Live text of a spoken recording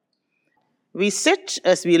We sit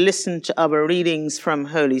as we listen to our readings from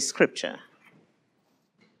Holy Scripture.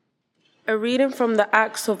 A reading from the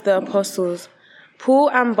Acts of the Apostles. Paul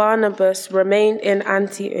and Barnabas remained in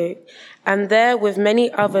Antioch, and there with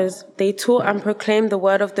many others they taught and proclaimed the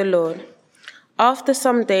word of the Lord. After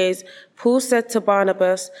some days, Paul said to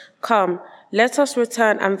Barnabas, "Come, let us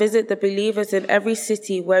return and visit the believers in every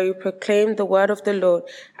city where we proclaim the word of the Lord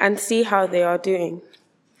and see how they are doing."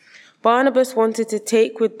 Barnabas wanted to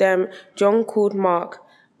take with them John called Mark,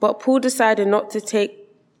 but Paul decided not to take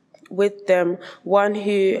with them one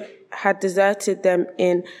who had deserted them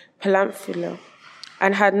in Pamphylia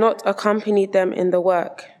and had not accompanied them in the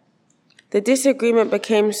work. The disagreement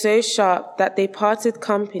became so sharp that they parted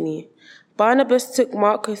company. Barnabas took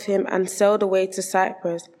Mark with him and sailed away to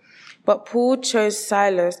Cyprus, but Paul chose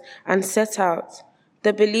Silas and set out,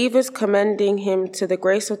 the believers commending him to the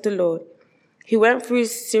grace of the Lord. He went through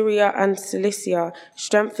Syria and Cilicia,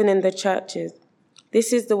 strengthening the churches.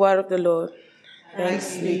 This is the word of the Lord.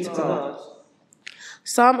 Thanks be to God.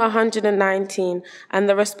 Psalm 119, and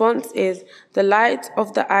the response is, "The light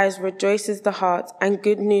of the eyes rejoices the heart, and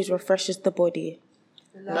good news refreshes the body."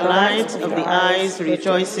 The light of the eyes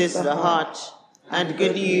rejoices the heart, and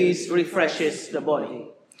good news refreshes the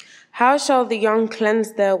body. How shall the young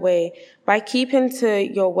cleanse their way? By keeping to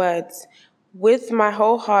your words. With my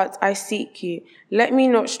whole heart I seek you. Let me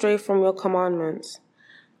not stray from your commandments.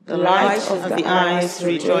 The light of the eyes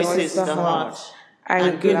rejoices the heart,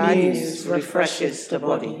 and good news refreshes the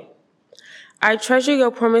body. I treasure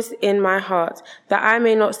your promise in my heart, that I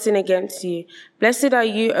may not sin against you. Blessed are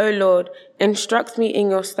you, O Lord. Instruct me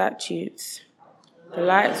in your statutes. The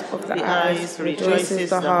light of the eyes rejoices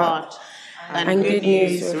the heart, and good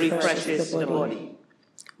news refreshes the body.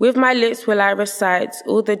 With my lips will I recite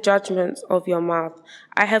all the judgments of your mouth.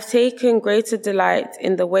 I have taken greater delight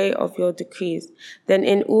in the way of your decrees than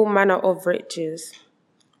in all manner of riches.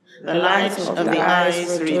 The light of the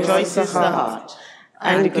eyes rejoices the heart,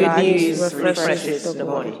 and good news refreshes the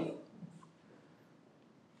body.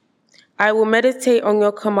 I will meditate on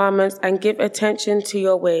your commandments and give attention to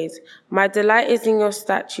your ways. My delight is in your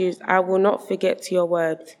statutes. I will not forget your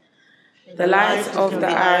words. The light of the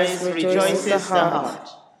eyes rejoices the heart,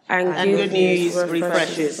 and good news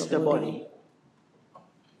refreshes the body.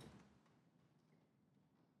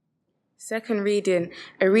 Second reading,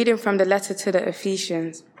 a reading from the letter to the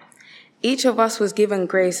Ephesians. Each of us was given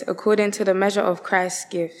grace according to the measure of Christ's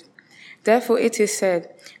gift. Therefore it is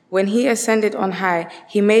said, when he ascended on high,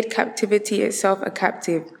 he made captivity itself a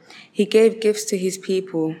captive. He gave gifts to his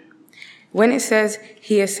people. When it says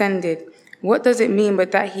he ascended, what does it mean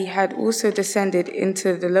but that he had also descended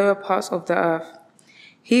into the lower parts of the earth?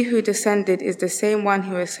 He who descended is the same one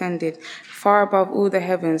who ascended far above all the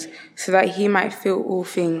heavens, so that he might fill all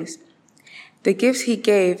things. The gifts he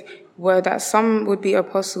gave were that some would be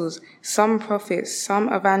apostles, some prophets,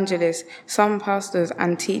 some evangelists, some pastors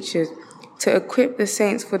and teachers, to equip the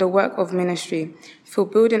saints for the work of ministry, for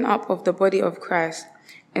building up of the body of Christ,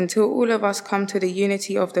 until all of us come to the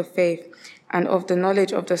unity of the faith and of the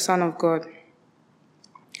knowledge of the Son of God,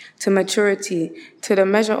 to maturity, to the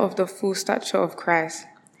measure of the full stature of Christ.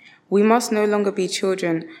 We must no longer be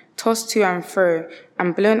children, tossed to and fro,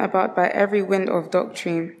 and blown about by every wind of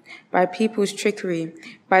doctrine, by people's trickery,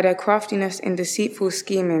 by their craftiness in deceitful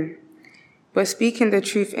scheming. But speaking the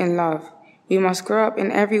truth in love, we must grow up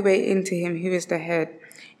in every way into him who is the head,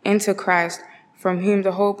 into Christ, from whom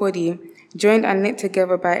the whole body, joined and knit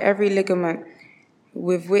together by every ligament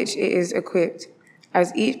with which it is equipped,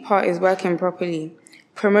 as each part is working properly,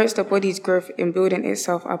 promotes the body's growth in building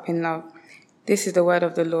itself up in love. This is the word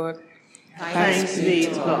of the Lord. Thanks be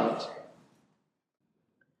to God.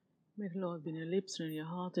 May the Lord be in your lips and in your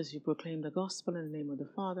heart as you proclaim the gospel in the name of the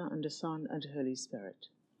Father, and the Son, and the Holy Spirit.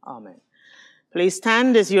 Amen. Please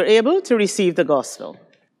stand as you're able to receive the gospel.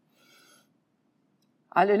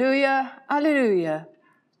 Alleluia, alleluia.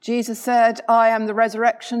 Jesus said, I am the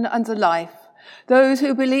resurrection and the life. Those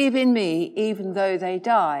who believe in me, even though they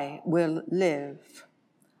die, will live.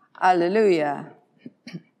 Alleluia.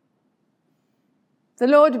 The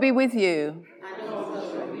Lord be with you. And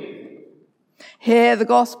also with you. Hear the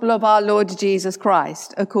gospel of our Lord Jesus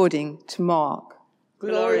Christ according to Mark.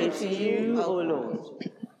 Glory to you, O Lord.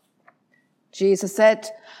 Jesus said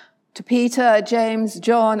to Peter, James,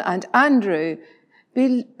 John, and Andrew,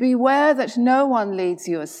 beware that no one leads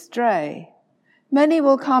you astray. Many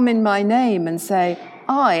will come in my name and say,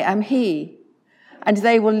 I am he, and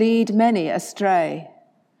they will lead many astray.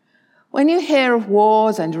 When you hear of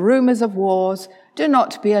wars and rumors of wars, do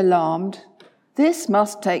not be alarmed. This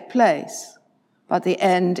must take place, but the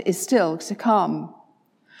end is still to come.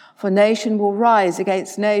 For nation will rise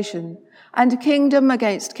against nation, and kingdom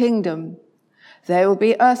against kingdom. There will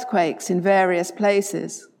be earthquakes in various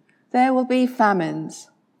places. There will be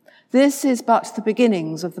famines. This is but the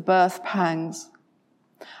beginnings of the birth pangs.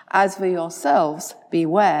 As for yourselves,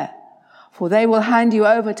 beware, for they will hand you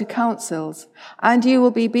over to councils, and you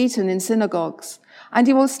will be beaten in synagogues, and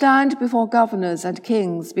you will stand before governors and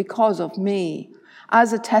kings because of me,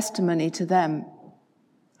 as a testimony to them.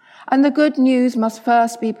 And the good news must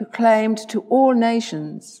first be proclaimed to all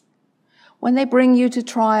nations. When they bring you to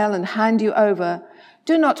trial and hand you over,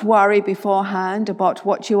 do not worry beforehand about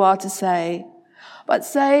what you are to say, but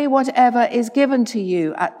say whatever is given to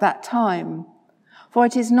you at that time. For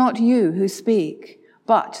it is not you who speak,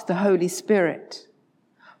 but the Holy Spirit.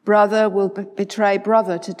 Brother will betray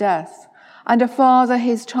brother to death, and a father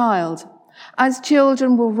his child, as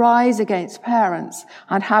children will rise against parents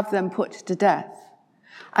and have them put to death.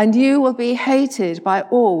 And you will be hated by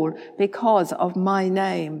all because of my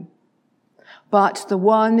name. But the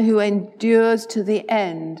one who endures to the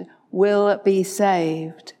end will be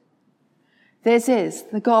saved. This is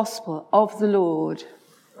the gospel of the Lord.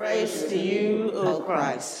 Praise to you, O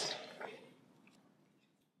Christ.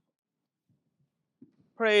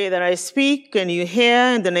 Pray that I speak and you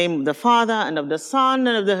hear in the name of the Father and of the Son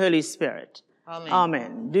and of the Holy Spirit. Amen.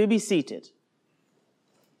 Amen. Do be seated.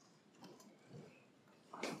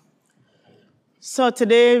 So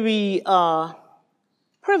today we are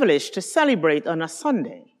privileged to celebrate on a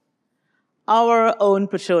Sunday our own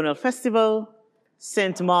patronal festival,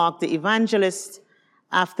 St. Mark the Evangelist,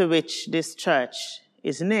 after which this church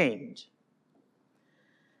is named.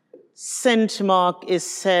 St. Mark is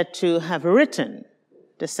said to have written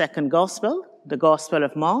the second gospel, the Gospel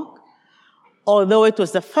of Mark, although it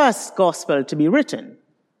was the first gospel to be written.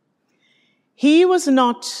 He was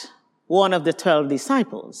not one of the 12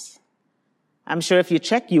 disciples. I'm sure if you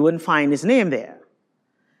check, you wouldn't find his name there.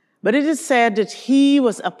 But it is said that he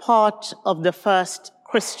was a part of the first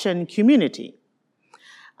Christian community.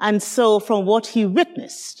 And so from what he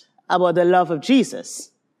witnessed about the love of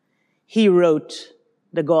Jesus, he wrote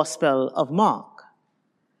the Gospel of Mark.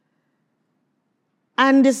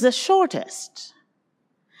 And it's the shortest.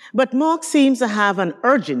 But Mark seems to have an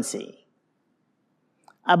urgency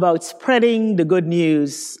about spreading the good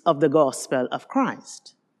news of the gospel of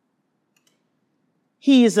Christ.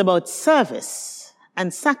 He is about service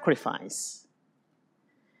and sacrifice.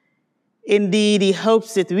 Indeed, he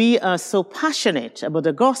hopes that we are so passionate about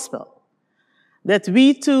the gospel that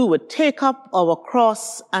we too would take up our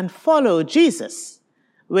cross and follow Jesus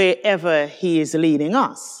wherever he is leading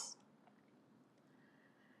us.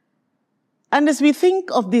 And as we think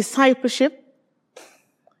of discipleship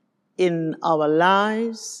in our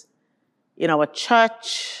lives, in our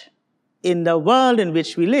church, in the world in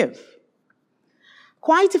which we live,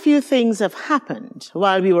 quite a few things have happened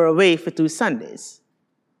while we were away for 2 Sundays.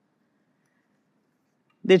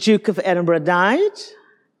 The Duke of Edinburgh died,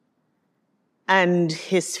 and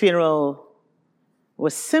his funeral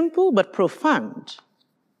was simple but profound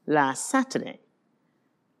last Saturday.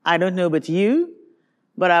 I don't know about you,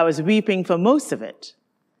 but I was weeping for most of it.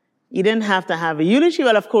 He didn't have to have a eulogy.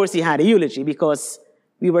 Well, of course, he had a eulogy because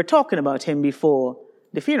we were talking about him before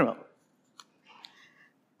the funeral.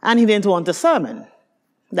 And he didn't want a sermon.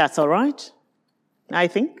 That's all right. I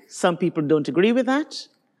think some people don't agree with that.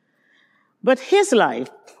 But his life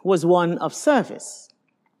was one of service,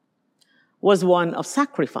 was one of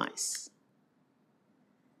sacrifice.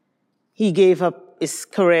 He gave up his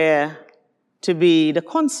career to be the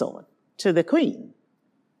consort to the Queen.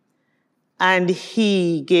 And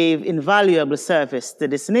he gave invaluable service to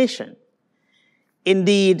this nation.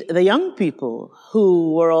 Indeed, the young people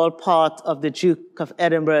who were all part of the Duke of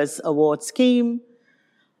Edinburgh's award scheme,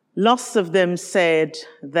 lots of them said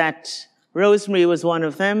that Rosemary was one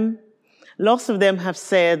of them. Lots of them have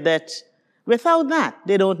said that without that,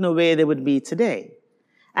 they don't know where they would be today.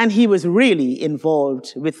 And he was really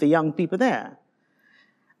involved with the young people there.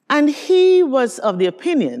 And he was of the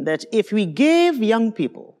opinion that if we gave young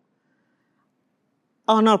people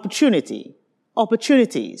an opportunities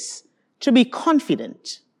to be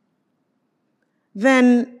confident,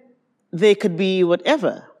 then they could be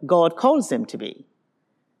whatever God calls them to be,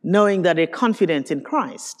 knowing that they're confident in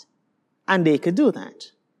Christ, and they could do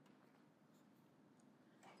that.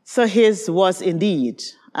 So his was indeed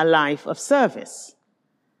a life of service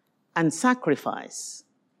and sacrifice.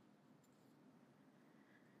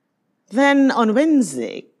 Then on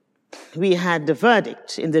Wednesday, we had the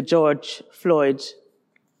verdict in the George Floyd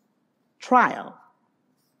trial.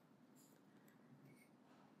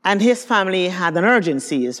 And his family had an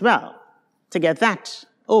urgency as well to get that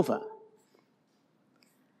over.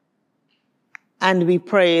 And we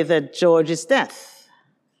pray that George's death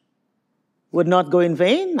would not go in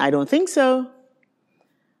vain. I don't think so.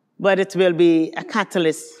 But it will be a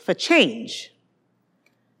catalyst for change,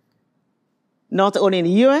 not only in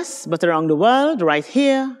the US, but around the world, right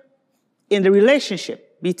here, in the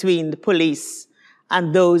relationship between the police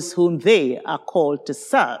and those whom they are called to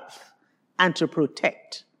serve and to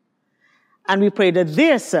protect. And we pray that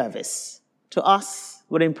their service to us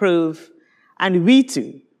would improve, and we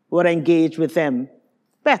too would engage with them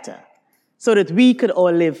better, so that we could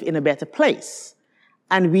all live in a better place.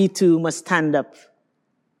 And we too must stand up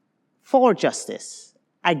for justice,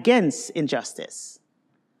 against injustice.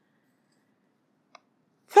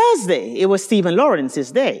 Thursday, it was Stephen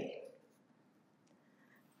Lawrence's day.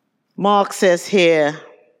 Mark says here,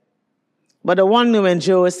 but the one who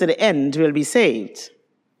endures to the end will be saved.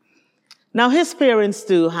 Now, his parents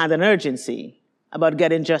too had an urgency about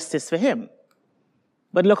getting justice for him.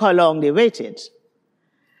 But look how long they waited.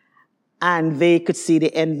 And they could see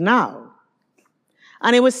the end now.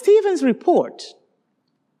 And it was Stephen's report,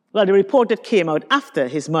 well, the report that came out after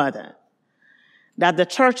his murder, that the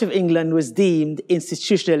Church of England was deemed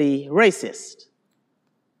institutionally racist.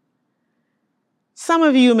 Some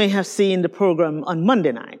of you may have seen the program on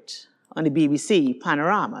Monday night on the BBC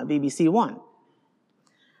Panorama, BBC One.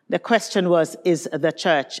 The question was, is the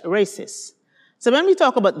church racist? So when we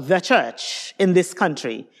talk about the church in this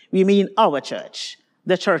country, we mean our church,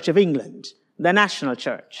 the Church of England, the national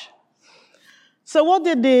church. So what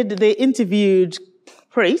they did, they interviewed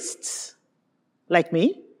priests like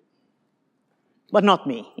me, but not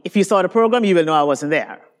me. If you saw the program, you will know I wasn't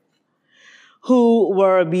there, who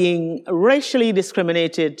were being racially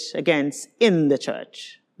discriminated against in the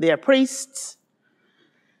church. They are priests.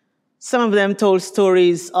 Some of them told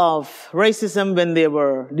stories of racism when they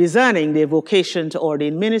were discerning their vocation to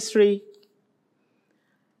ordain ministry.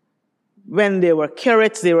 When they were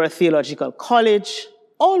curates, they were a theological college,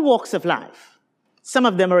 all walks of life. Some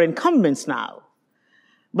of them are incumbents now,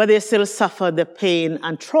 but they still suffer the pain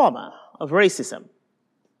and trauma of racism.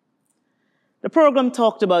 The program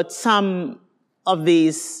talked about some of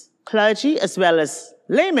these clergy, as well as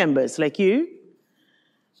lay members like you,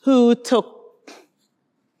 who took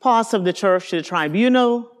parts of the church to the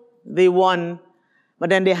tribunal. They won, but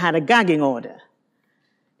then they had a gagging order.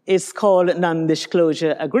 It's called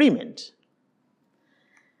non-disclosure agreement.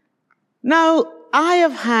 Now, I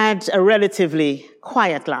have had a relatively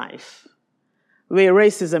quiet life where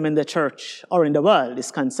racism in the church or in the world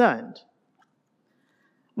is concerned.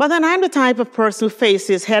 But then I'm the type of person who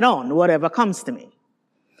faces head-on whatever comes to me.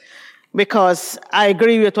 Because I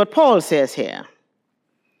agree with what Paul says here.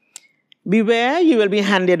 Beware, you will be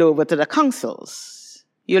handed over to the councils.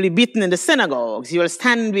 You'll be beaten in the synagogues. You will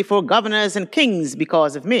stand before governors and kings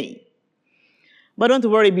because of me. But don't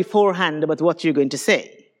worry beforehand about what you're going to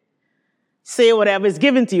say. Say whatever is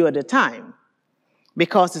given to you at the time,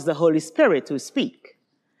 because it's the Holy Spirit who speaks,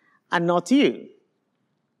 and not you.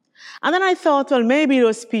 And then I thought, well, maybe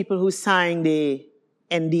those people who signed the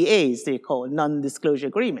NDAs, they call non-disclosure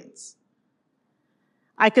agreements,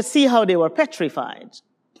 I could see how they were petrified.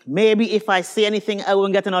 Maybe if I say anything, I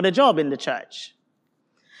won't get another job in the church.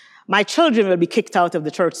 My children will be kicked out of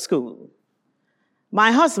the church school.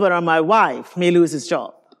 My husband or my wife may lose his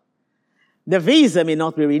job. The visa may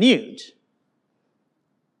not be renewed.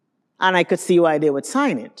 And I could see why they would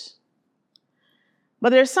sign it. But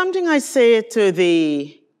there's something I say to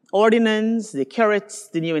the ordinands, the curates,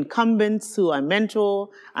 the new incumbents who I mentor,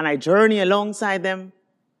 and I journey alongside them.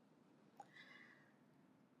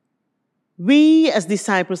 We, as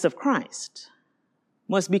disciples of Christ,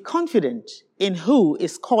 must be confident in who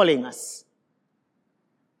is calling us.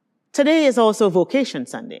 Today is also Vocation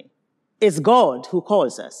Sunday. It's God who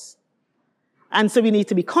calls us. And so we need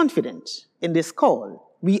to be confident in this call.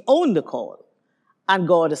 We own the call, and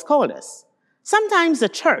God has called us. Sometimes the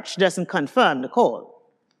church doesn't confirm the call.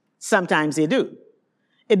 Sometimes they do.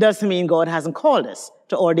 It doesn't mean God hasn't called us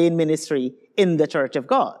to ordain ministry in the church of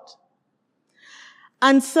God.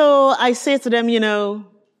 And so I say to them,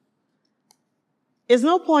 there's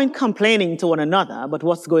no point complaining to one another about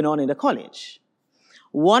what's going on in the college.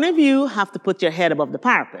 One of you have to put your head above the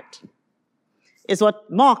parapet. It's what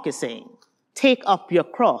Mark is saying. Take up your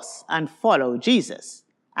cross and follow Jesus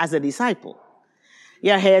as a disciple.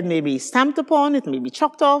 Your head may be stamped upon, it may be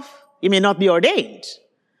chopped off, you may not be ordained,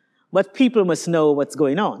 but people must know what's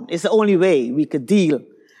going on. It's the only way we could deal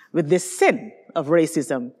with this sin of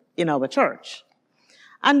racism in our church.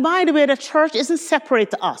 And by the way, the church isn't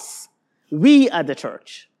separate to us. We are the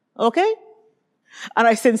church, okay? And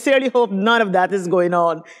I sincerely hope none of that is going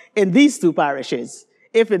on in these two parishes.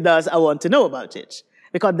 If it does, I want to know about it.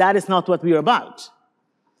 because that is not what we're about.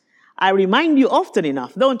 I remind you often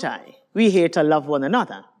enough, don't I? We're here to love one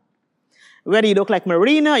another. Whether you look like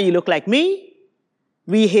Marina or you look like me,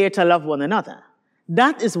 we're here to love one another.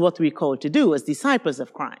 That is what we're called to do as disciples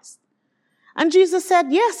of Christ. And Jesus said,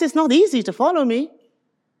 yes, it's not easy to follow me.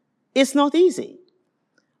 It's not easy.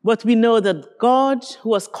 But we know that God,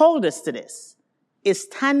 who has called us to this, is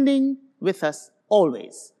standing with us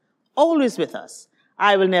always. Always with us.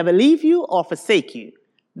 I will never leave you or forsake you.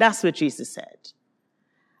 That's what Jesus said.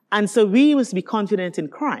 And so we must be confident in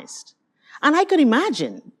Christ. And I can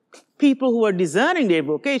imagine people who are discerning their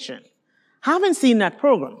vocation haven't seen that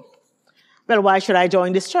program. Well, why should I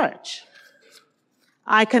join this church?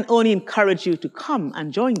 I can only encourage you to come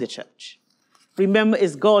and join the church. Remember,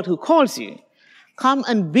 it's God who calls you. Come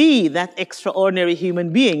and be that extraordinary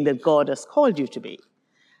human being that God has called you to be.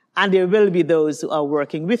 And there will be those who are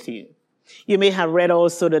working with you. You may have read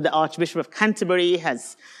also that the Archbishop of Canterbury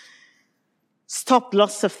has stopped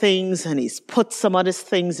lots of things and he's put some other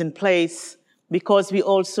things in place, because we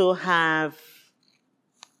also have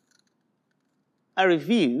a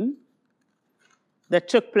review that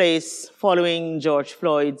took place following George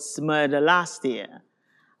Floyd's murder last year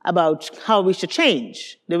about how we should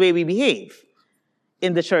change the way we behave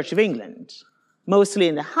in the Church of England, mostly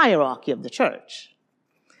in the hierarchy of the church.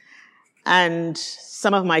 And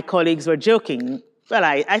some of my colleagues were joking. Well,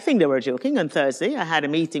 I think they were joking. On Thursday, I had a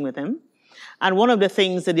meeting with him. And one of the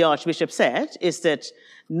things that the Archbishop said is that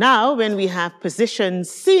now when we have positions,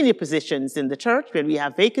 senior positions in the church, when we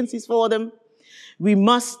have vacancies for them, we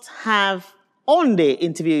must have on-day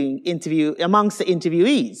interview amongst the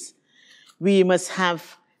interviewees. We must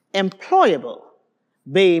have employable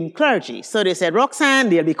BAME clergy. So they said, Roxanne,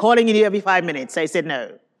 they'll be calling you every 5 minutes. I said,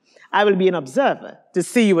 no, I will be an observer to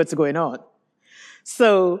see what's going on.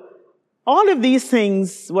 So all of these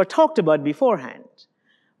things were talked about beforehand.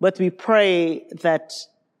 But we pray that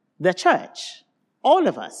the church, all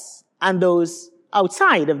of us, and those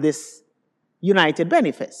outside of this united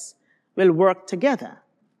benefice will work together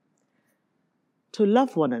to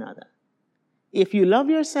love one another. If you love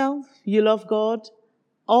yourself, you love God,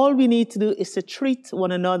 all we need to do is to treat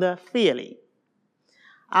one another fairly.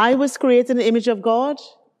 I was created in the image of God.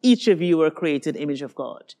 Each of you were created in the image of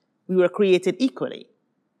God. We were created equally.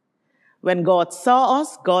 When God saw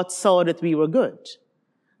us, God saw that we were good.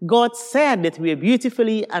 God said that we are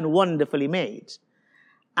beautifully and wonderfully made.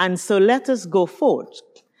 And so let us go forth.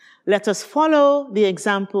 Let us follow the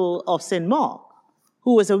example of St. Mark,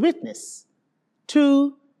 who was a witness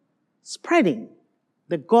to spreading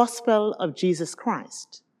the gospel of Jesus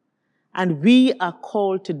Christ. And we are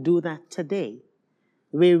called to do that today,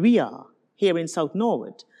 where we are, here in South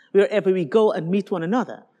Norwood, wherever we go and meet one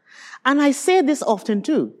another. And I say this often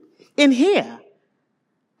too. In here,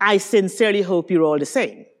 I sincerely hope you're all the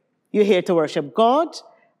same. You're here to worship God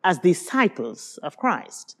as disciples of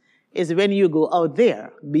Christ. Is when you go out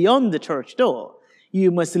there, beyond the church door, you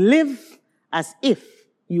must live as if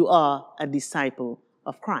you are a disciple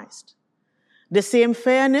of Christ. The same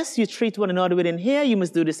fairness you treat one another with in here, you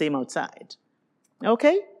must do the same outside.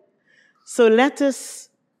 Okay? So let us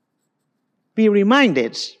be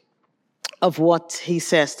reminded of what he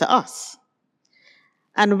says to us.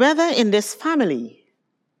 And whether in this family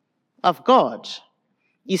of God,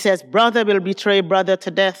 he says, brother will betray brother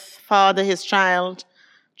to death, father his child,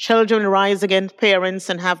 children rise against parents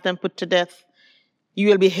and have them put to death. You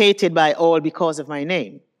will be hated by all because of my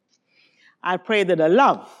name. I pray that the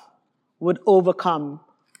love would overcome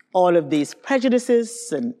all of these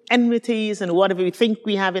prejudices and enmities and whatever we think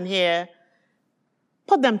we have in here.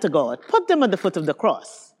 Put them to God. Put them at the foot of the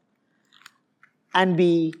cross. And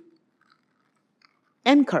be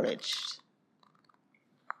encouraged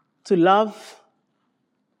to love,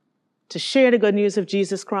 to share the good news of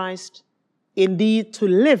Jesus Christ, indeed to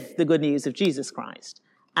live the good news of Jesus Christ,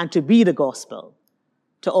 and to be the gospel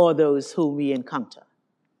to all those whom we encounter.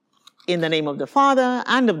 In the name of the Father,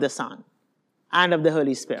 and of the Son, and of the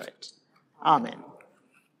Holy Spirit. Amen.